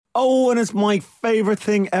Oh, and it's my favourite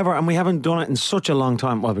thing ever. And we haven't done it in such a long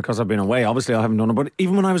time. Well, because I've been away. Obviously, I haven't done it. But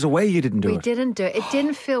even when I was away, you didn't do it. We didn't do it. It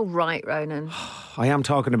didn't feel right, Ronan. I am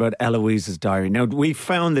talking about Eloise's diary. Now, we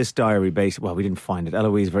found this diary based. Well, we didn't find it.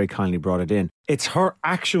 Eloise very kindly brought it in. It's her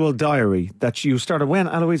actual diary that you started when,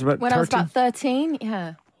 Eloise? About when 13? I was about 13,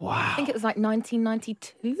 yeah. Wow. I think it was like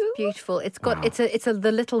 1992. Beautiful. It's got it's a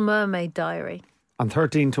The Little Mermaid diary. And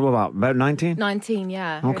 13 to about 19? 19,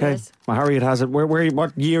 yeah. Okay. Well, Harriet has it.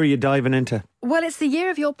 What year are you diving into? Well, it's the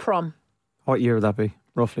year of your prom. What year would that be,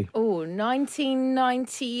 roughly? Oh,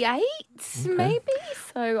 1998, maybe.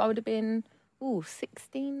 So I would have been,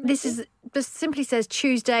 16. Maybe. This simply says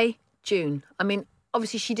Tuesday, June. I mean,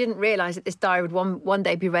 obviously she didn't realise that this diary would one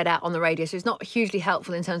day be read out on the radio, so it's not hugely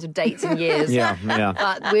helpful in terms of dates and years. Yeah.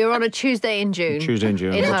 But we were on a Tuesday in June.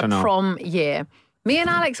 In her prom year. Me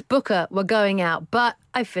and Alex Booker were going out, but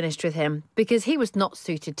I finished with him because he was not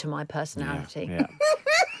suited to my personality. Yeah.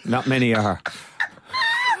 Not many are.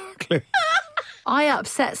 I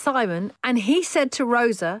upset Simon, and he said to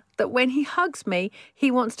Rosa that when he hugs me,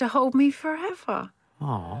 he wants to hold me forever.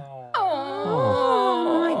 Oh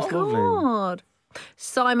my God.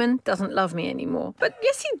 Simon doesn't love me anymore. But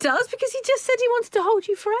yes, he does, because he just said he wants to hold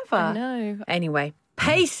you forever. I know. Anyway,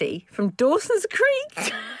 Pacey from Dawson's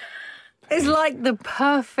Creek is like the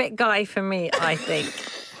perfect guy for me, I think.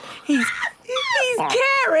 He's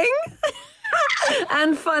caring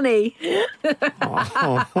and funny.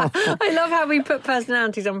 I love how we put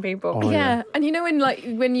personalities on people. Oh, yeah. And you know when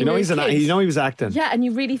you know he's kids, you know he was acting. Yeah, and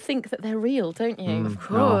you really think that they're real, don't you? Of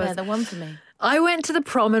course. They're the one for me. I went to the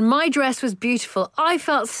prom and my dress was beautiful. I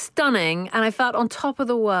felt stunning and I felt on top of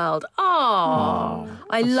the world.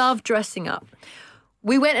 I love dressing up.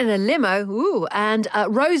 We went in a limo, and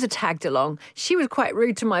Rosa tagged along. She was quite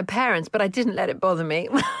rude to my parents, but I didn't let it bother me.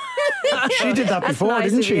 She did that before, nice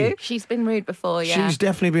didn't she? you. She's been rude before, yeah. She's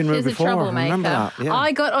definitely been rude She's before. a troublemaker. Remember that? Yeah.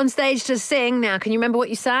 I got on stage to sing. Now, can you remember what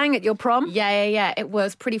you sang at your prom? Yeah. It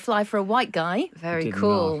was pretty fly for a white guy. Very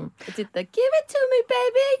cool. I did the give it to me,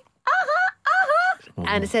 baby.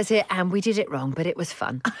 And it says here, and we did it wrong, but it was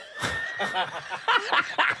fun.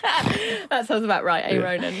 That sounds about right,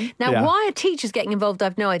 Ronan? Now, why are teachers getting involved?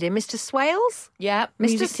 I've no idea. Mr. Swales? Yeah,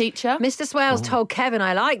 music teacher. Mr. Swales told Kevin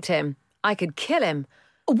I liked him. I could kill him.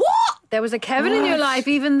 What? There was a Kevin in your life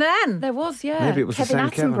even then. There was, yeah. Maybe it was Kevin the same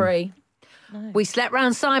Attenbury. Kevin. We slept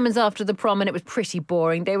round Simon's after the prom and it was pretty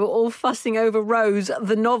boring. They were all fussing over Rose,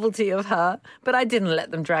 the novelty of her, but I didn't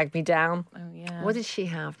let them drag me down. Oh, yeah. What did she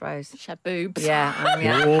have, Rose? She had boobs. Yeah.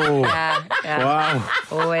 Whoa. Yeah. Wow.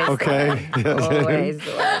 Always. Okay. Always.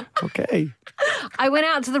 The way. Okay. I went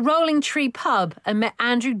out to the Rolling Tree pub and met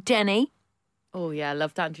Andrew Denny. Oh, yeah,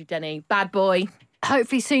 loved Andrew Denny. Bad boy.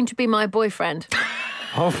 Hopefully soon to be my boyfriend.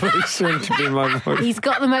 Hopefully soon to be my boyfriend. He's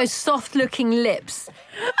got the most soft-looking lips,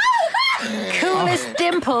 coolest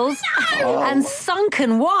dimples, and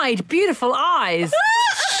sunken, wide, beautiful eyes.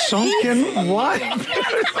 Sunken what? He sounds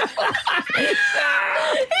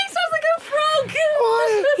like a frog.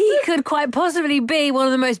 What? He could quite possibly be one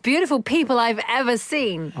of the most beautiful people I've ever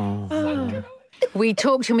seen. We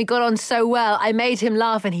talked and we got on so well. I made him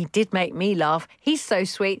laugh and he did make me laugh. He's so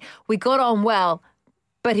sweet. We got on well,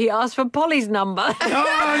 but he asked for Polly's number.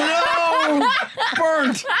 Oh, no!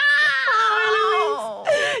 Burnt.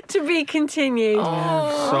 To be continued. So good.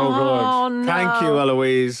 Oh, no. Thank you,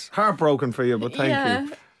 Eloise. Heartbroken for you, but thank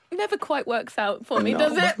you. Never quite works out for me,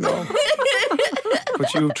 does it? No.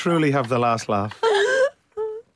 But you truly have the last laugh.